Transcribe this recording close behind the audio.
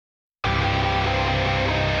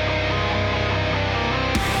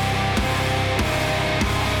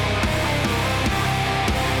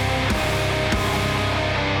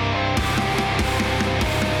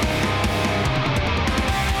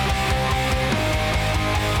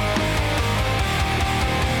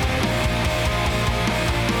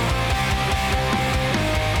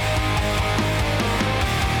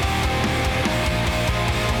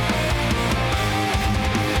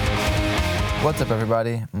What's up,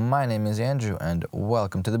 everybody? My name is Andrew, and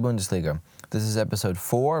welcome to the Bundesliga. This is episode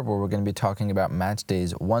 4, where we're going to be talking about match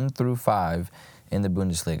days 1 through 5 in the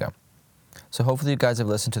Bundesliga. So hopefully you guys have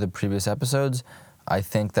listened to the previous episodes. I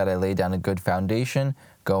think that I laid down a good foundation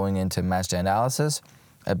going into match day analysis.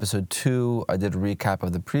 Episode 2, I did a recap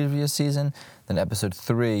of the previous season. Then episode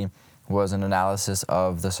 3 was an analysis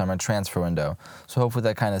of the summer transfer window. So hopefully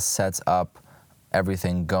that kind of sets up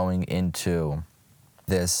everything going into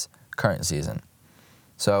this current season.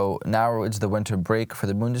 So now it's the winter break for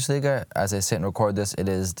the Bundesliga. As I sit and record this, it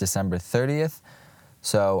is December 30th.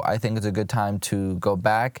 So I think it's a good time to go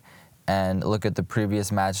back and look at the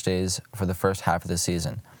previous match days for the first half of the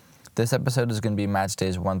season. This episode is going to be match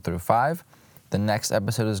days 1 through 5. The next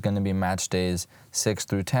episode is going to be match days 6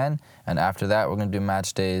 through 10. And after that, we're going to do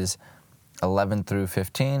match days 11 through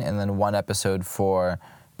 15, and then one episode for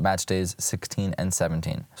match days 16 and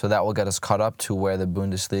 17. So that will get us caught up to where the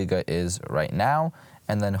Bundesliga is right now,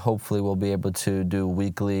 and then hopefully we'll be able to do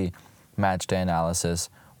weekly match day analysis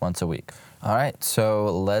once a week. All right, so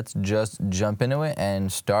let's just jump into it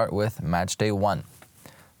and start with match day 1.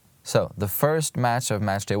 So the first match of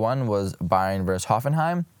match day 1 was Bayern versus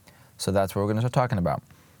Hoffenheim, so that's what we're going to start talking about.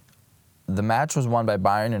 The match was won by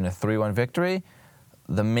Bayern in a 3-1 victory.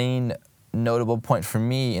 The main notable point for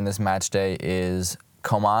me in this match day is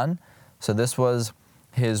Coman. So this was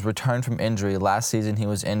his return from injury. Last season he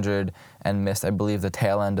was injured and missed, I believe, the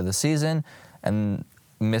tail end of the season, and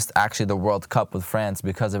missed actually the World Cup with France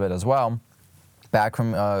because of it as well. Back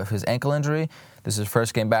from his ankle injury. This is his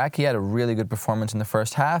first game back. He had a really good performance in the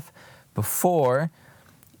first half before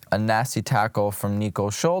a nasty tackle from Nico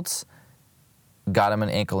Schulz got him an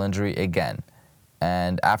ankle injury again.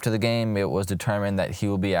 And after the game, it was determined that he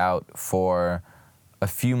will be out for a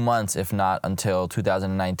few months, if not until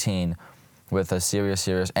 2019, with a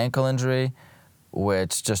serious ankle injury,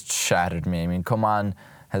 which just shattered me. I mean, Coman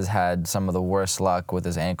has had some of the worst luck with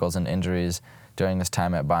his ankles and injuries during his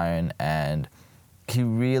time at Bayern, and he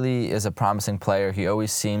really is a promising player. He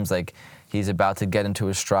always seems like he's about to get into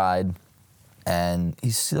his stride, and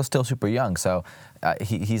he's still super young. So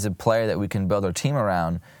he's a player that we can build our team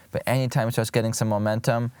around, but anytime he starts getting some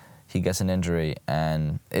momentum, he gets an injury,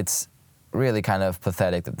 and it's really kind of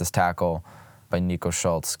pathetic that this tackle by Nico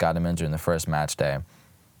Schulz got him injured in the first match day.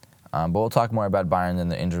 But we'll talk more about Bayern and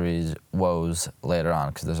the injuries woes later on,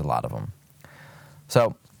 because there's a lot of them.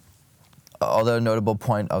 So, other notable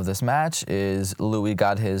point of this match is Louis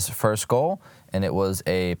got his first goal, and it was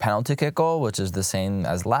a penalty kick goal, which is the same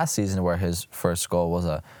as last season where his first goal was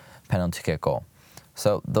a penalty kick goal.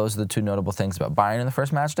 So those are the two notable things about Bayern in the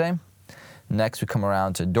first match day. Next, we come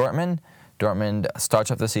around to Dortmund. Dortmund starts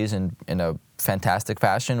off the season in a fantastic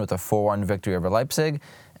fashion with a 4-1 victory over Leipzig.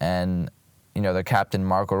 And, their captain,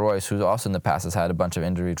 Marco Reus, who also in the past has had a bunch of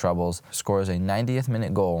injury troubles, scores a 90th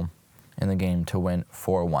minute goal in the game to win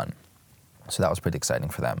 4-1. So that was pretty exciting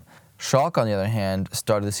for them. Schalke, on the other hand,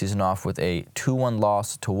 started the season off with a 2-1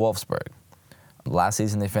 loss to Wolfsburg. Last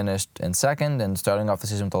season they finished in second, and starting off the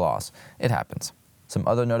season with a loss. It happens. Some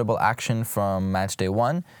other notable action from match day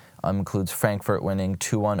 1 includes Frankfurt winning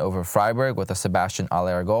 2-1 over Freiburg with a Sebastian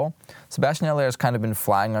Aller goal. Sebastian Aller has kind of been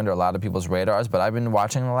flying under a lot of people's radars, but I've been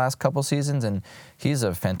watching the last couple seasons, and he's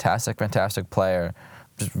a fantastic player,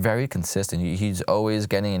 just very consistent. He's always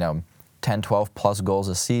getting, 10, 12 plus goals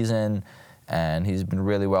a season, and he's been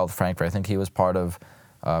really well with Frankfurt. I think he was part of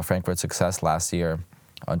Frankfurt's success last year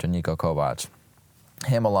under Niko Kovac.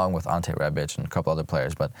 Him along with Ante Rebic and a couple other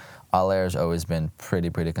players, but Aller's always been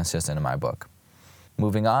pretty consistent in my book.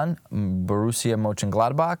 Moving on, Borussia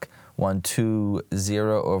Mönchengladbach won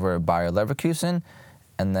 2-0 over Bayer Leverkusen,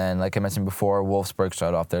 and then, like I mentioned before, Wolfsburg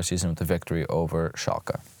started off their season with a victory over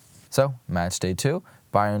Schalke. So, match day 2,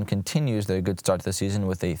 Bayern continues their good start to the season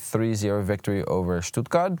with a 3-0 victory over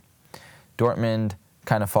Stuttgart. Dortmund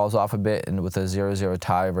kind of falls off a bit and with a 0-0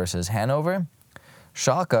 tie versus Hanover.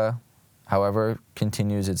 Schalke, however,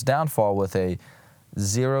 continues its downfall with a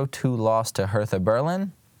 0-2 loss to Hertha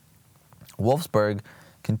Berlin. Wolfsburg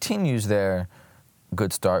continues their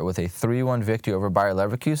good start with a 3-1 victory over Bayer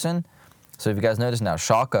Leverkusen. So if you guys notice now,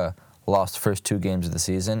 Schalke lost the first 2 games of the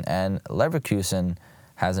season, and Leverkusen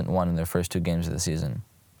hasn't won in their first 2 games of the season.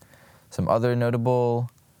 Some other notable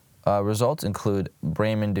results include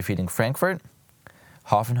Bremen defeating Frankfurt.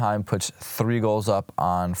 Hoffenheim puts 3 goals up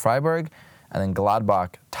on Freiburg, and then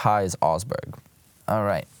Gladbach ties Augsburg. All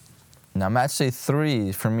right. Now, match day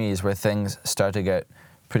 3 for me is where things start to get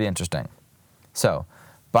pretty interesting. So,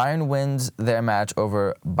 Bayern wins their match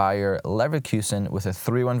over Bayer Leverkusen with a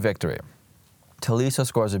 3-1 victory. Tolisso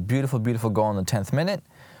scores a beautiful goal in the 10th minute,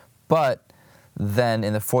 but then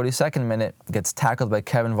in the 42nd minute gets tackled by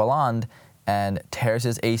Kevin Volland and tears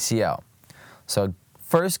his ACL. So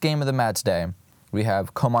first game of the match day, we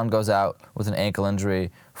have Coman goes out with an ankle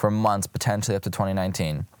injury for months, potentially up to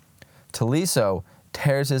 2019. Tolisso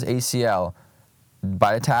tears his ACL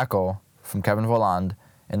by a tackle from Kevin Volland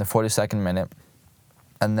in the 42nd minute.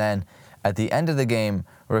 And then at the end of the game,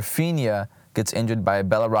 Rafinha gets injured by a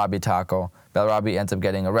Bellarabi tackle. Bellarabi ends up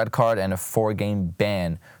getting a red card and a 4-game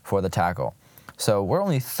ban for the tackle. So we're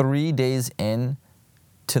only 3 days in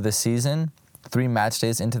to the season, 3 match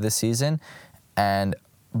days into the season, and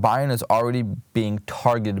Bayern is already being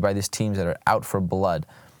targeted by these teams that are out for blood.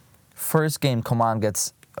 First game, Coman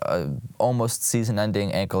gets almost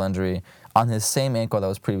season-ending ankle injury on his same ankle that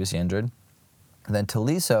was previously injured. And then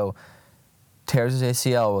Tolisso tears his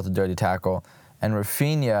ACL with a dirty tackle, and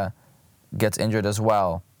Rafinha gets injured as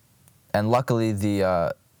well. And luckily,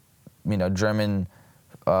 the German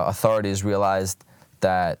authorities realized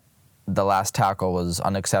that the last tackle was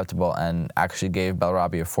unacceptable and actually gave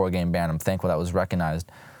Bellarabi a 4-game ban. I'm thankful that was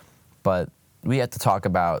recognized. But we have to talk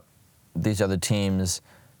about these other teams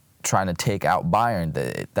trying to take out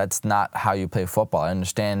Bayern. That's not how you play football. I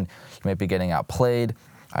understand you might be getting outplayed.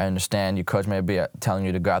 I understand your coach may be telling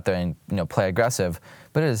you to go out there and play aggressive.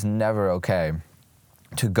 But it is never okay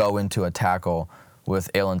to go into a tackle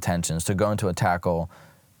with ill intentions, to go into a tackle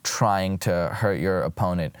trying to hurt your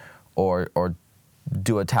opponent or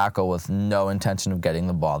do a tackle with no intention of getting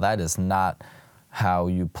the ball. That is not how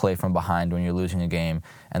you play from behind when you're losing a game,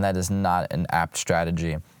 and that is not an apt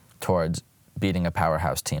strategy towards beating a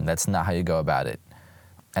powerhouse team. That's not how you go about it.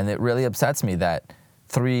 And it really upsets me that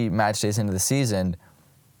 3 match days into the season,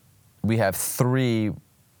 we have 3,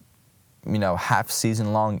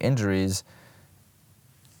 half-season-long injuries,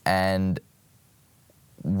 and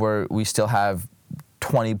we still have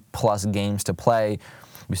 20-plus games to play.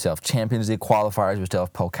 We still have Champions League qualifiers. We still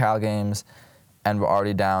have Pokal games. And we're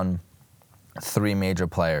already down 3 major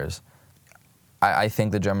players. I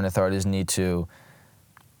think the German authorities need to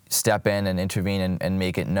step in and intervene and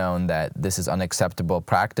make it known that this is unacceptable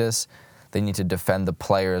practice. They need to defend the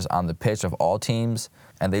players on the pitch of all teams,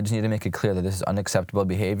 and they just need to make it clear that this is unacceptable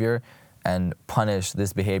behavior and punish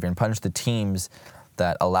this behavior and punish the teams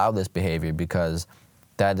that allow this behavior, because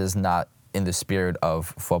that is not in the spirit of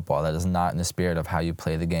football. That is not in the spirit of how you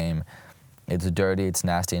play the game. It's dirty, it's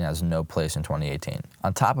nasty, and has no place in 2018.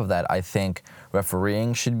 On top of that, I think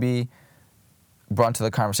refereeing should be brought to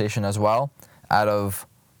the conversation as well. Out of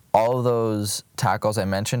all of those tackles I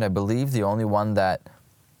mentioned, I believe the only one that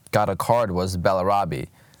got a card was Bellarabi,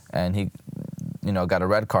 and he got a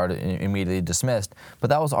red card immediately dismissed. But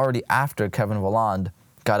that was already after Kevin Volland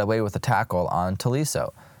got away with a tackle on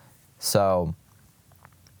Tolisso. So,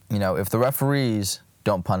 if the referees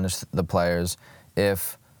don't punish the players,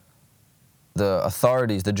 if the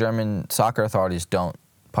authorities, the German soccer authorities, don't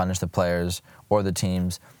punish the players or the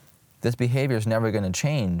teams, this behavior is never going to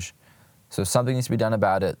change. So something needs to be done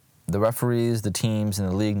about it. The referees, the teams, and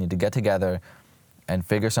the league need to get together and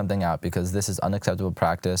figure something out, because this is unacceptable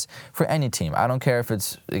practice for any team. I don't care if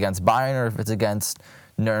it's against Bayern or if it's against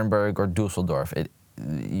Nuremberg or Dusseldorf.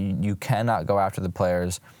 You cannot go after the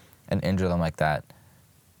players and injure them like that.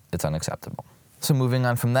 It's unacceptable. So moving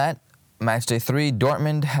on from that, match day 3,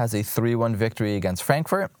 Dortmund has a 3-1 victory against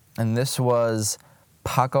Frankfurt, and this was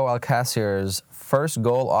Paco Alcácer's first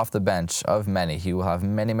goal off the bench of many. He will have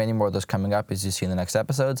many, many more of those coming up, as you see in the next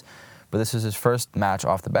episodes, but this is his first match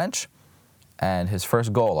off the bench and his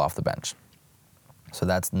first goal off the bench. So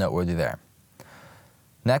that's noteworthy there.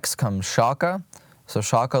 Next comes Schalke. So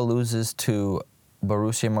Schalke loses to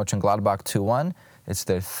Borussia Mönchengladbach 2-1. It's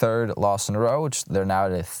their 3rd loss in a row, which they're now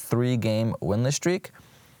at a 3-game winless streak.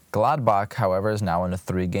 Gladbach, however, is now on a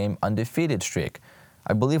 3-game undefeated streak.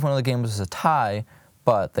 I believe one of the games was a tie,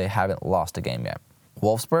 but they haven't lost a game yet.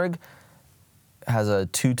 Wolfsburg has a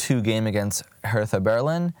 2-2 game against Hertha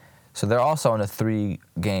Berlin, so they're also on a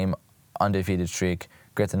 3-game undefeated streak.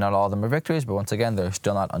 Granted, not all of them are victories, but once again, they're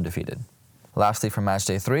still not undefeated. Lastly, for match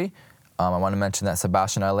day 3, I want to mention that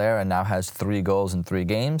Sebastian Haller now has 3 goals in 3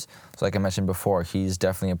 games. So like I mentioned before, he's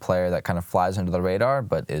definitely a player that kind of flies under the radar,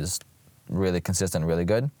 but is really consistent, really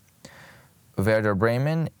good. Werder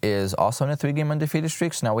Bremen is also in a 3-game undefeated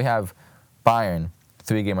streak. So now we have Bayern,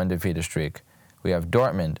 3-game undefeated streak. We have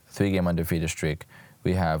Dortmund, 3-game undefeated streak.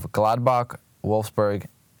 We have Gladbach, Wolfsburg,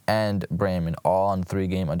 and Bremen all on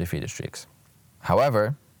 3-game undefeated streaks.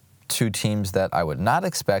 However, 2 teams that I would not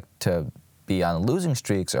expect to be on losing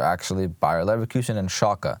streaks are actually Bayer Leverkusen and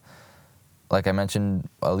Schalke. Like I mentioned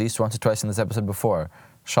at least once or twice in this episode before,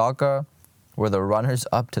 Schalke were the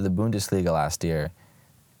runners-up to the Bundesliga last year,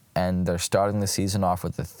 and they're starting the season off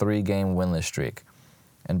with a 3-game winless streak.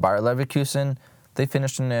 And Bayer Leverkusen, they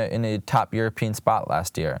finished in a top European spot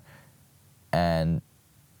last year, and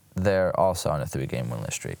they're also on a 3-game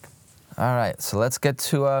winless streak. All right, so let's get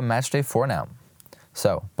to match day 4 now.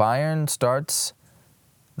 So Bayern starts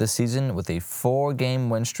the season with a 4-game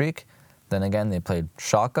win streak. Then again, they played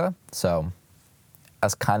Schalke, so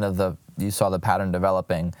as kind of you saw the pattern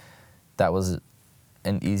developing, that was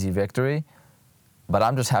an easy victory. But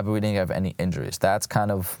I'm just happy we didn't have any injuries. That's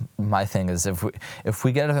kind of my thing, is if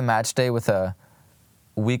we get to the match day with a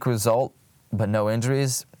weak result but no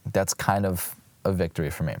injuries, that's kind of a victory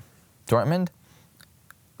for me. Dortmund,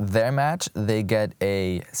 their match, they get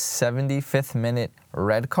a 75th minute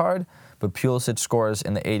red card, but Pulisic scores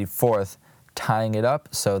in the 84th, tying it up,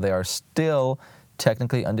 so they are still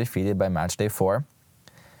technically undefeated by match day 4.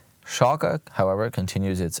 Schalke, however,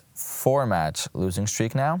 continues its 4-match losing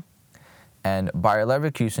streak now, and Bayer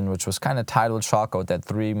Leverkusen, which was kind of tied with Schalke with that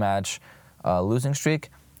 3-match losing streak,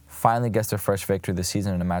 finally gets their first victory this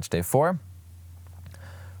season in a match day 4.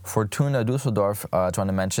 Fortuna Düsseldorf, I just want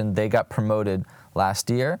to mention, they got promoted last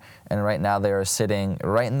year, and right now they are sitting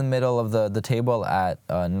right in the middle of the table at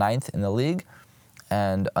 9th in the league.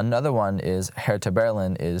 And another one is Hertha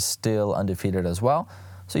Berlin is still undefeated as well.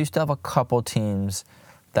 So you still have a couple teams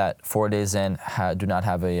that 4 days in do not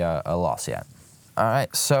have a loss yet. All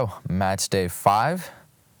right, so match day 5.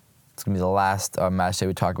 It's going to be the last match day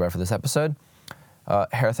we talk about for this episode.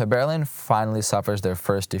 Hertha Berlin finally suffers their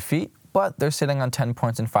first defeat, but they're sitting on 10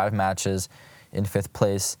 points in 5 matches in 5th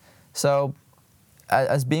place. So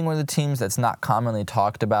as being one of the teams that's not commonly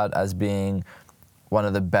talked about as being one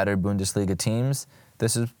of the better Bundesliga teams,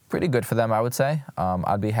 this is pretty good for them, I would say.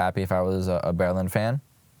 I'd be happy if I was a Berlin fan.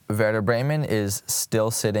 Werder Bremen is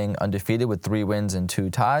still sitting undefeated with 3 wins and 2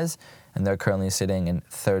 ties, and they're currently sitting in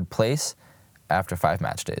 3rd place after 5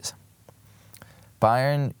 match days.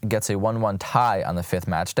 Bayern gets a 1-1 tie on the 5th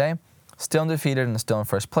match day, still undefeated and still in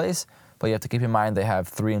 1st place, but you have to keep in mind they have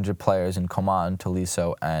 3 injured players in Coman,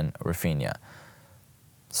 Tolisso, and Rafinha.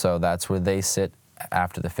 So that's where they sit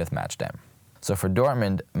after the 5th match day. So for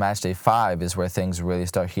Dortmund, match day 5 is where things really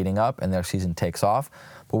start heating up and their season takes off.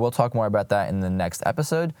 But we'll talk more about that in the next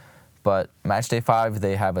episode. But match day 5,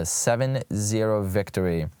 they have a 7-0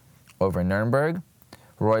 victory over Nuremberg.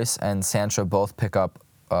 Royce and Sancho both pick up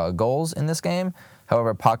goals in this game.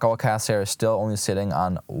 However, Paco Alcácer is still only sitting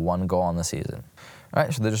on 1 goal on the season. All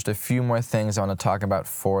right, so there's just a few more things I want to talk about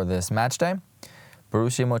for this match day.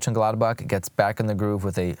 Borussia Mönchengladbach gets back in the groove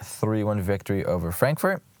with a 3-1 victory over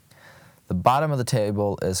Frankfurt. The bottom of the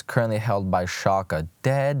table is currently held by Schalke,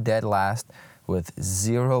 dead last, with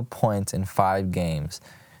 0 points in 5 games.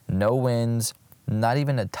 No wins, not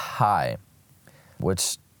even a tie,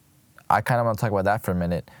 which I kind of want to talk about that for a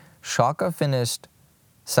minute. Schalke finished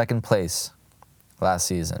 2nd place last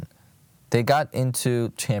season. They got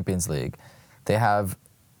into Champions League. They have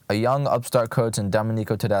a young upstart coach in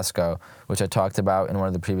Domenico Tedesco, which I talked about in one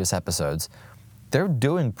of the previous episodes. They're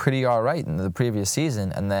doing pretty all right in the previous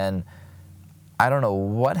season, and then I don't know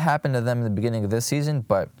what happened to them in the beginning of this season,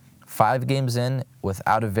 but 5 games in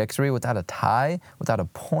without a victory, without a tie, without a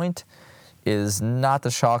point is not the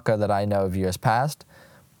Schalke that I know of years past.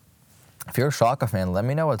 If you're a Schalke fan, let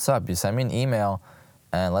me know what's up. You send me an email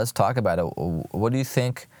and let's talk about it. What do you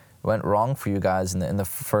think went wrong for you guys in the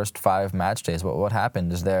first 5 match days? What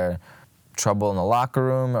happened? Is there trouble in the locker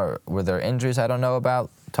room, or were there injuries I don't know about?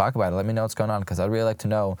 Talk about it. Let me know what's going on, because I'd really like to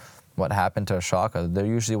know what happened to Schalke. They're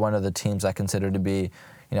usually one of the teams I consider to be,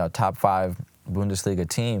 top 5 Bundesliga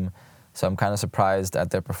team. So I'm kind of surprised at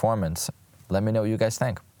their performance. Let me know what you guys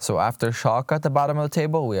think. So after Schalke at the bottom of the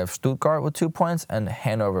table, we have Stuttgart with 2 points and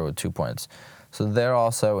Hanover with 2 points. So they're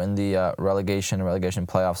also in the relegation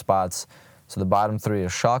playoff spots. So the bottom 3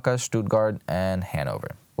 is Schalke, Stuttgart, and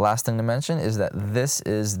Hanover. Last thing to mention is that this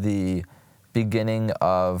is the beginning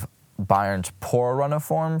of Bayern's poor run of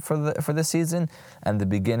form for this season, and the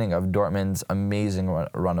beginning of Dortmund's amazing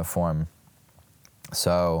run of form.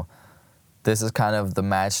 So this is kind of the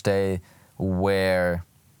match day where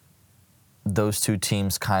those 2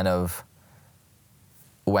 teams kind of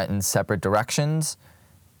went in separate directions,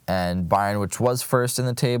 and Bayern, which was first in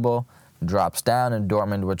the table, drops down, and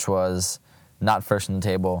Dortmund, which was not first in the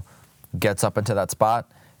table, gets up into that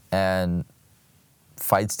spot and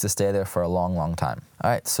fights to stay there for a long time. All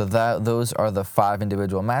right, so those are the 5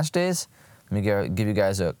 individual match days. Let me give you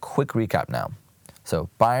guys a quick recap now. So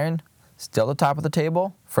Bayern, still at the top of the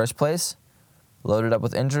table, 1st place, loaded up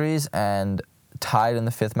with injuries and tied in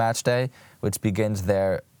the 5th match day, which begins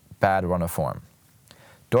their bad run of form.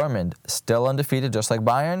 Dortmund, still undefeated, just like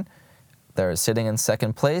Bayern. They're sitting in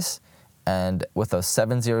 2nd place, and with a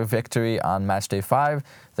 7-0 victory on match day 5,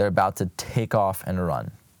 they're about to take off and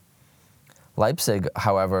run. Leipzig,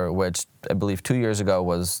 however, which I believe 2 years ago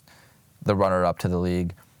was the runner-up to the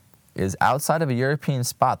league, is outside of a European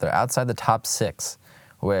spot. They're outside the top 6,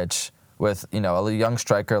 which with, a young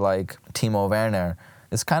striker like Timo Werner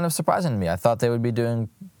is kind of surprising to me. I thought they would be doing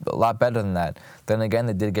a lot better than that. Then again,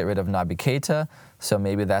 they did get rid of Naby Keita, so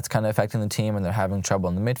maybe that's kind of affecting the team and they're having trouble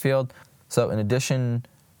in the midfield. So in addition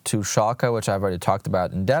to Schalke, which I've already talked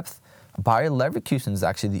about in depth, Bayer Leverkusen is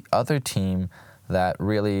actually the other team that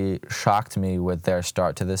really shocked me with their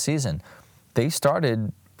start to this season. They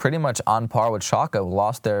started pretty much on par with Schalke,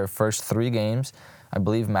 lost their first 3 games. I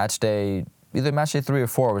believe either match day 3 or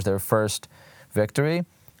 4 was their first victory,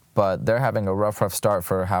 but they're having a rough start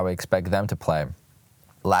for how I expect them to play.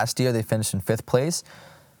 Last year, they finished in 5th place.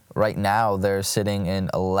 Right now, they're sitting in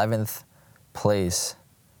 11th place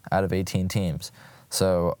out of 18 teams.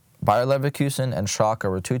 So Bayer Leverkusen and Schalke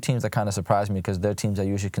were 2 teams that kind of surprised me because they're teams I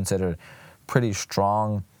usually consider pretty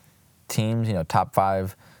strong teams, top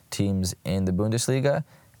 5 teams in the Bundesliga,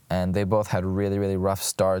 and they both had really, really rough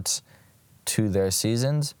starts to their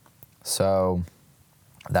seasons. So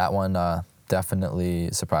that one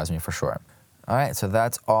definitely surprised me for sure. All right, so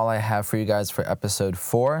that's all I have for you guys for episode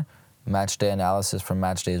 4, match day analysis from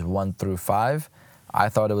match days 1 through 5. I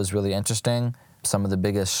thought it was really interesting. Some of the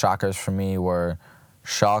biggest shockers for me were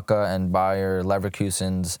Schalke and Bayer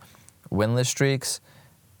Leverkusen's winless streaks.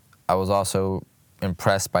 I was also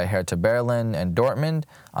impressed by Hertha Berlin and Dortmund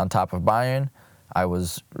on top of Bayern. I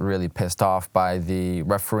was really pissed off by the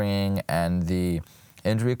refereeing and the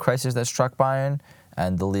injury crisis that struck Bayern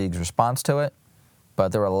and the league's response to it.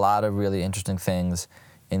 But there were a lot of really interesting things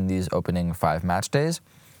in these opening 5 match days.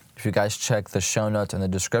 If you guys check the show notes in the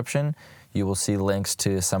description, you will see links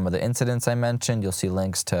to some of the incidents I mentioned. You'll see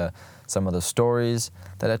links to some of the stories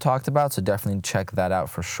that I talked about, so definitely check that out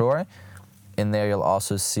for sure. In there, you'll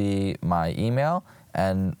also see my email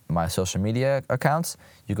and my social media accounts.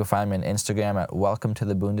 You can find me on Instagram at Welcome to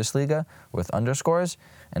the Bundesliga with underscores,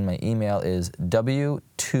 and my email is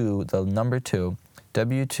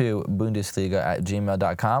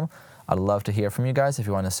w2bundesliga@gmail.com. I'd love to hear from you guys. If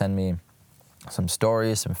you want to send me some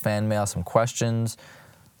stories, some fan mail, some questions,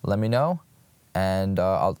 let me know, and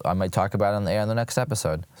I might talk about it on the air in the next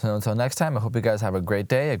episode. So until next time, I hope you guys have a great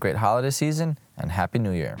day, a great holiday season, and Happy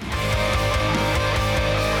New Year.